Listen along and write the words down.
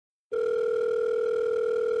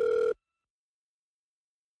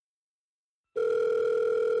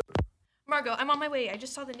Margot, I'm on my way. I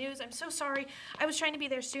just saw the news. I'm so sorry. I was trying to be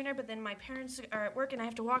there sooner, but then my parents are at work and I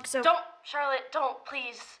have to walk, so... Don't, Charlotte, don't,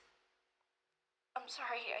 please. I'm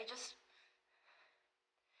sorry, It's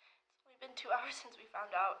only been 2 hours since we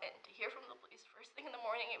found out, and to hear from the police first thing in the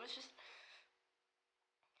morning, it was just...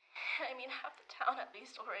 I mean, half the town at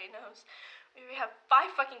least already knows. We have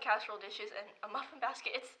 5 fucking casserole dishes and a muffin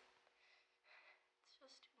basket. It's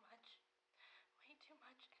just too much. Way too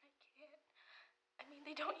much, and I can't. I mean,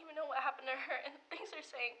 they don't even know what happened to her, and the things they're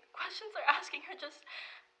saying, the questions they're asking her, just...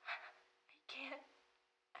 I can't.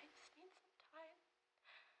 I just need some time.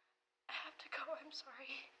 I have to go, I'm sorry.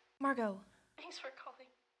 Margot. Thanks for calling.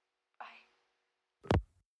 Bye.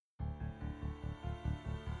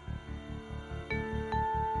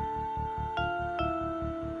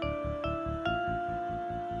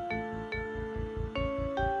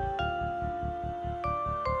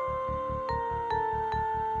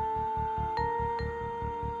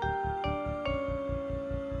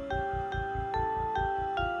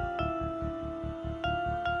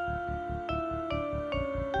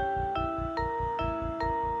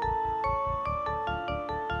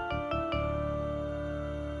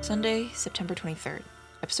 Sunday, September 23rd,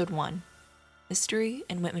 Episode 1, Mystery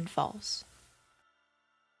in Whitman Falls.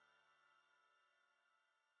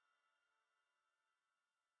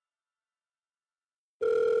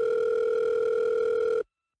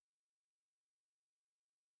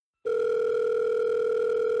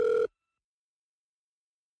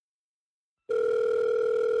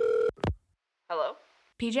 Hello?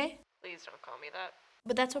 PJ? Please don't call me that.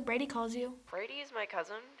 But that's what Brady calls you. Brady is my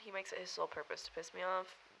cousin. He makes it his sole purpose to piss me off.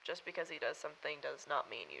 Just because he does something does not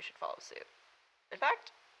mean you should follow suit. In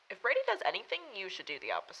fact, if Brady does anything, you should do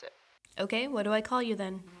the opposite. Okay, what do I call you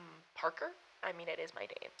then? Parker? I mean, it is my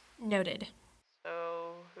name. Noted.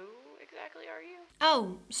 So, who exactly are you?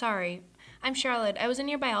 Oh, sorry. I'm Charlotte. I was in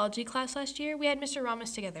your biology class last year. We had Mr.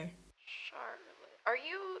 Ramos together. Charlotte. Are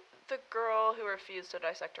you the girl who refused to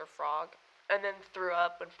dissect her frog? And then threw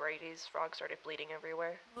up when Brady's frog started bleeding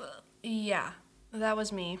everywhere? Yeah, that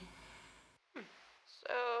was me.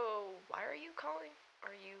 So, why are you calling?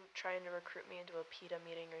 Are you trying to recruit me into a PETA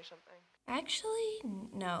meeting or something? Actually,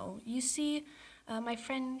 no. You see, my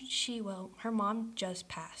friend, her mom just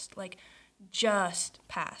passed. Just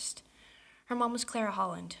passed. Her mom was Clara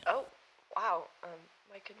Holland. Oh, wow.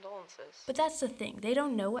 My condolences. But that's the thing. They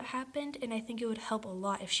don't know what happened, and I think it would help a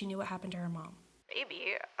lot if she knew what happened to her mom.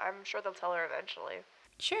 Maybe. I'm sure they'll tell her eventually.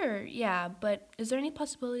 Sure, yeah, but is there any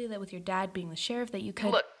possibility that with your dad being the sheriff that you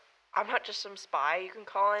could... Look, I'm not just some spy you can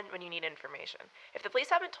call in when you need information. If the police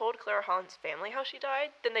haven't told Clara Holland's family how she died,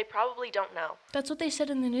 then they probably don't know. That's what they said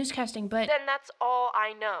in the newscasting, but... Then that's all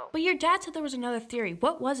I know. But your dad said there was another theory.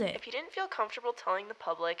 What was it? If you didn't feel comfortable telling the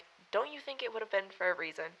public, don't you think it would have been for a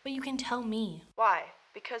reason? But you can tell me. Why?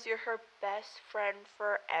 Because you're her best friend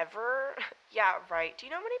forever? Yeah, right. Do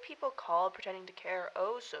you know how many people call pretending to care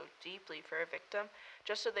oh so deeply for a victim,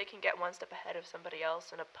 just so they can get one step ahead of somebody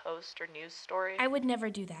else in a post or news story? I would never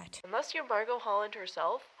do that. Unless you're Margot Holland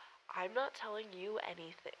herself, I'm not telling you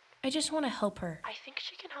anything. I just want to help her. I think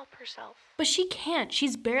she can help herself. But she can't.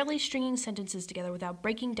 She's barely stringing sentences together without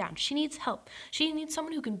breaking down. She needs help. She needs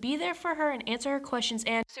someone who can be there for her and answer her questions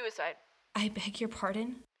and... Suicide. I beg your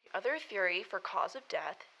pardon? The other theory for cause of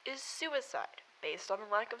death is suicide, based on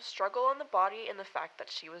the lack of struggle on the body and the fact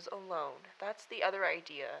that she was alone. That's the other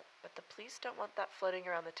idea, but the police don't want that floating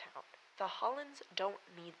around the town. The Hollands don't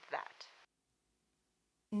need that.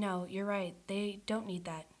 No, you're right. They don't need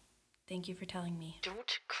that. Thank you for telling me.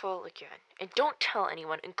 Don't call again, and don't tell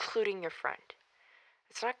anyone, including your friend.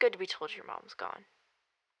 It's not good to be told your mom's gone.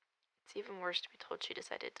 It's even worse to be told she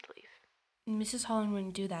decided to leave. Mrs. Holland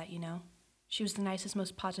wouldn't do that, you know. She was the nicest,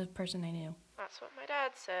 most positive person I knew. That's what my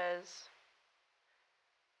dad says.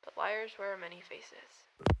 But liars wear many faces.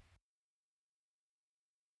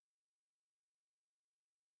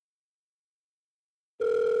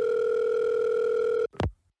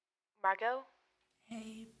 Margot?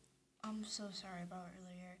 Hey, I'm so sorry about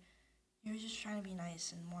earlier. You were just trying to be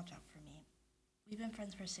nice and watch out for me. We've been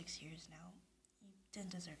friends for 6 years now. You didn't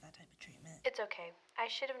deserve that type of treatment. It's okay. I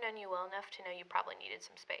should have known you well enough to know you probably needed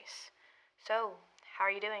some space. So, how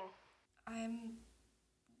are you doing? I'm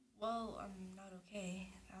not okay,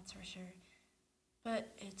 that's for sure.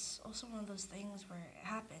 But it's also one of those things where it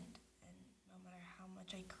happened, and no matter how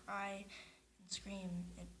much I cry and scream,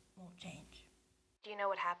 it won't change. Do you know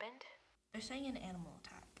what happened? They're saying an animal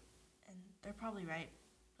attack, and they're probably right,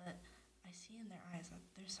 but I see in their eyes that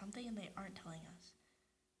there's something they aren't telling us.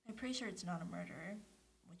 I'm pretty sure it's not a murder,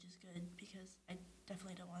 which is good, because I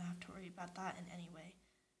definitely don't want to have to worry about that in any way.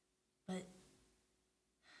 But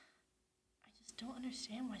I just don't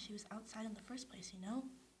understand why she was outside in the first place, you know?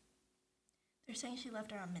 They're saying she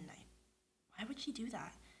left around midnight. Why would she do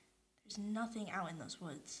that? There's nothing out in those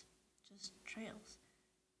woods, just trails.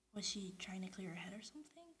 Was she trying to clear her head or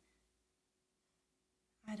something?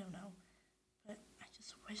 I don't know, but I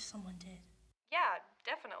just wish someone did. Yeah,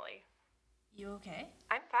 definitely. You okay?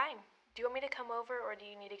 I'm fine. Do you want me to come over, or do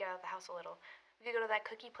you need to get out of the house a little? We could go to that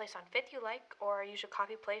cookie place on 5th you like, or our usual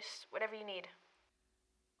coffee place, whatever you need.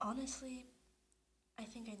 Honestly, I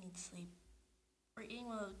think I need sleep. We're eating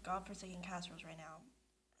one of those godforsaken casseroles right now,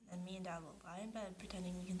 and then me and Dad will lie in bed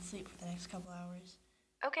pretending we can sleep for the next couple hours.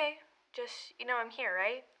 Okay, just, I'm here,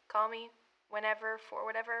 right? Call me whenever, for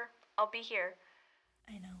whatever. I'll be here.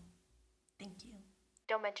 I know. Thank you.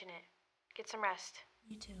 Don't mention it. Get some rest.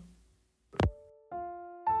 You too.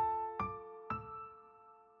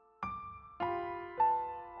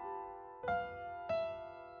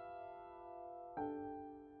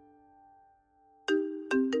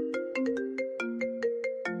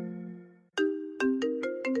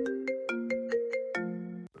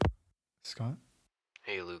 Scott?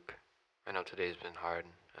 Hey Luke, I know today's been hard,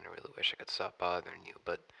 and I really wish I could stop bothering you,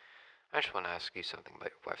 but I just want to ask you something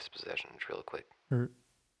about your wife's possessions real quick.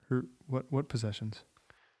 What possessions?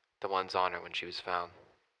 The ones on her when she was found.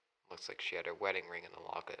 Looks like she had her wedding ring in the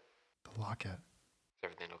locket. The locket. Is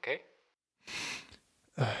everything okay?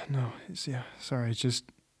 No, sorry, it's just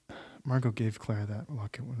Margot gave Clara that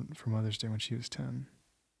locket for Mother's Day when she was 10.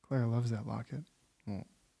 Clara loves that locket. Well,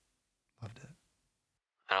 loved it.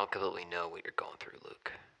 I don't completely know what you're going through,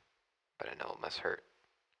 Luke, but I know it must hurt.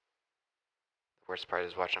 The worst part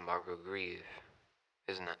is watching Margot grieve,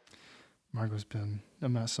 isn't it? Margot's been a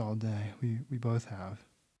mess all day. We both have.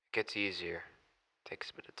 It gets easier. Takes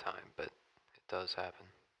a bit of time, but it does happen.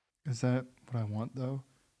 Is that what I want, though?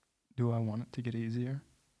 Do I want it to get easier?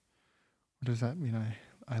 Or does that mean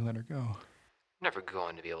I let her go? Never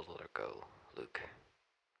going to be able to let her go, Luke.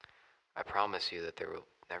 I promise you that there will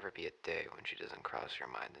never be a day when she doesn't cross your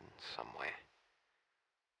mind in some way.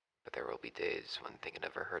 But there will be days when thinking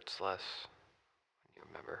of her hurts less, when you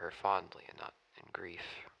remember her fondly and not in grief.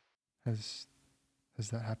 Has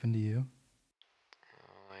that happened to you?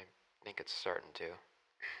 Oh, I think it's starting to.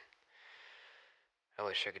 I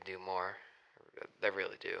wish I could do more. I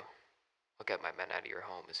really do. I'll get my men out of your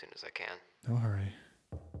home as soon as I can. No hurry.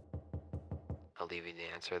 I'll leave you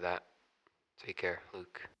to answer that. Take care,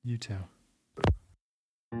 Luke. You too.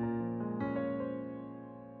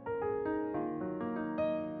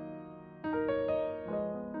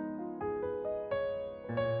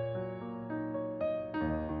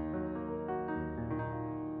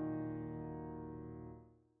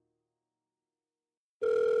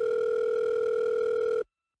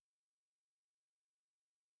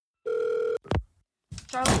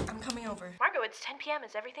 Charlie, I'm coming over. Margot, it's 10 p.m.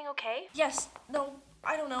 Is everything okay? Yes, no,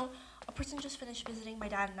 I don't know. A person just finished visiting my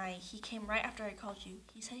dad and I. He came right after I called you.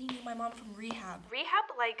 He said he knew my mom from rehab. Rehab?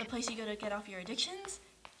 The place you go to get off your addictions?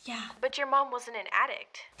 Yeah, But your mom wasn't an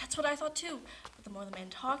addict. that's what I thought too. But the more the man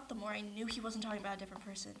talked, the more I knew he wasn't talking about a different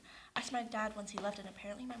person. I asked my dad once he left, and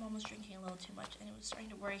apparently my mom was drinking a little too much, and it was starting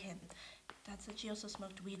to worry him. Dad said she also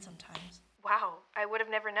smoked weed sometimes. Wow, I would have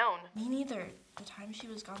never known. Me neither. The time she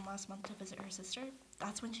was gone last month to visit her sister,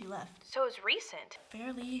 that's when she left. So it was recent.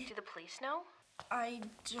 Barely. Do the police know? I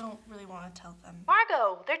don't really want to tell them.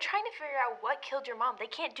 Margot, they're trying to figure out what killed your mom. They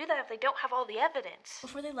can't do that if they don't have all the evidence.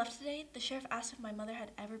 Before they left today, the sheriff asked if my mother had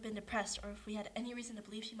ever been depressed or if we had any reason to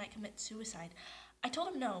believe she might commit suicide. I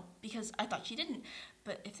told him no, because I thought she didn't.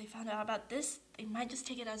 But if they found out about this, they might just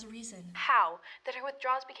take it as a reason. How? That her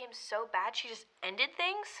withdrawals became so bad she just ended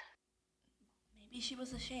things? Maybe she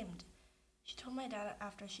was ashamed. She told my dad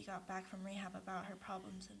after she got back from rehab about her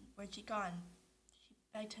problems and where'd she'd gone. She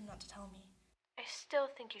begged him not to tell me. I still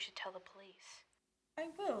think you should tell the police. I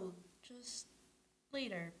will, just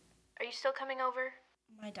later. Are you still coming over?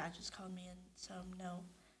 My dad just called me, and so no.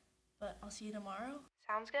 But I'll see you tomorrow.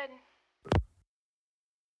 Sounds good.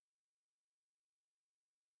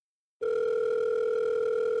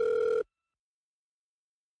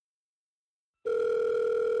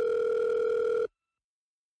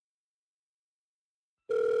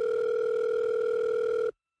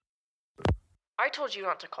 I told you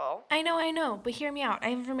not to call. I know, but hear me out. I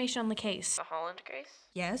have information on the case. The Holland case?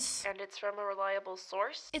 Yes? And it's from a reliable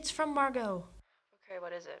source? It's from Margot. Okay,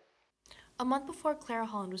 what is it? A month before Clara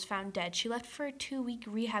Holland was found dead, she left for a 2-week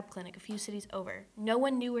rehab clinic a few cities over. No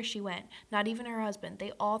one knew where she went, not even her husband.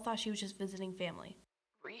 They all thought she was just visiting family.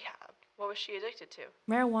 Rehab? What was she addicted to?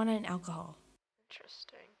 Marijuana and alcohol.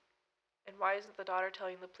 Interesting. And why isn't the daughter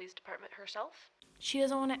telling the police department herself? She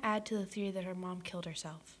doesn't want to add to the theory that her mom killed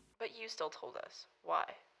herself. But you still told us. Why?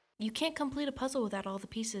 You can't complete a puzzle without all the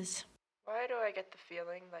pieces. Why do I get the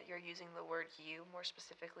feeling that you're using the word you more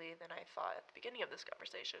specifically than I thought at the beginning of this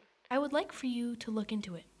conversation? I would like for you to look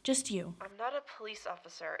into it. Just you. I'm not a police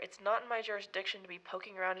officer. It's not in my jurisdiction to be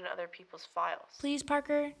poking around in other people's files. Please,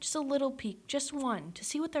 Parker, just a little peek, just one, to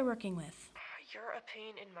see what they're working with. You're a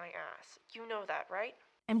pain in my ass. You know that, right?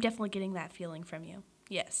 I'm definitely getting that feeling from you.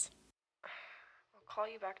 Yes. I'll call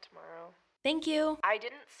you back tomorrow. Thank you. I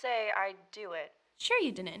didn't say I'd do it. Sure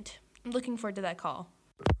you didn't. I'm looking forward to that call.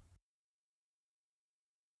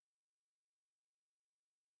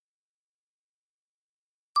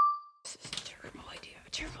 This is a terrible idea.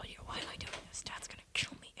 Why am I doing this? Dad's gonna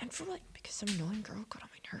kill me. And for like, because some annoying girl got on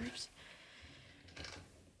my nerves.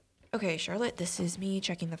 Okay, Charlotte, this is me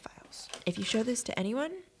checking the files. If you show this to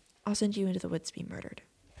anyone, I'll send you into the woods to be murdered.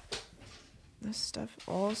 This stuff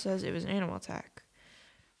all says it was an animal attack.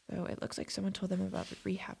 Though it looks like someone told them about the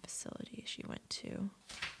rehab facility she went to.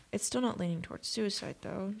 It's still not leaning towards suicide,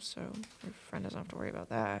 though, so her friend doesn't have to worry about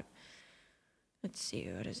that. Let's see,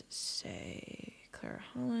 what does it say? Clara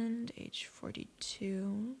Holland, age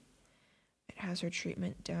 42. It has her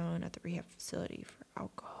treatment down at the rehab facility for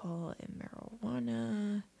alcohol and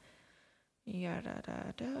marijuana. Yada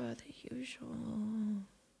da da, the usual.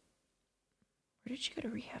 Where did she go to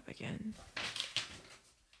rehab again?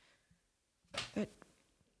 That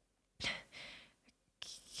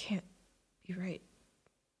can't be right.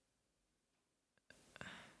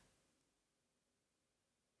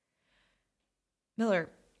 Miller,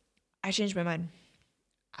 I changed my mind.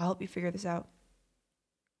 I'll help you figure this out.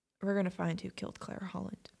 We're gonna find who killed Clara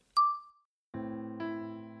Holland.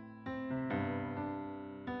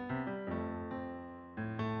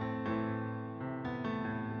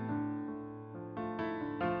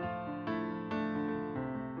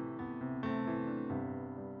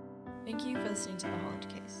 Thank you for listening to The Holland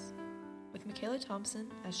Case, with Michaela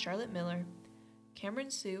Thompson as Charlotte Miller,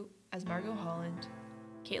 Cameron Sue as Margot Holland,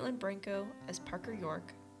 Caitlin Branco as Parker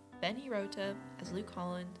York, Ben Hirota as Luke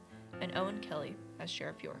Holland, and Owen Kelly as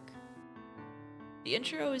Sheriff York. The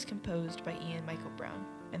intro is composed by Ian Michael Brown,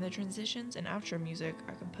 and the transitions and outro music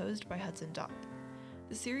are composed by Hudson Dopp.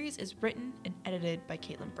 The series is written and edited by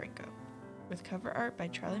Caitlin Branco, with cover art by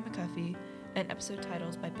Charlie McCuffey and episode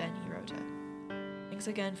titles by Ben Hirota. Thanks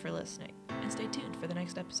again for listening, and stay tuned for the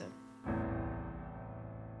next episode.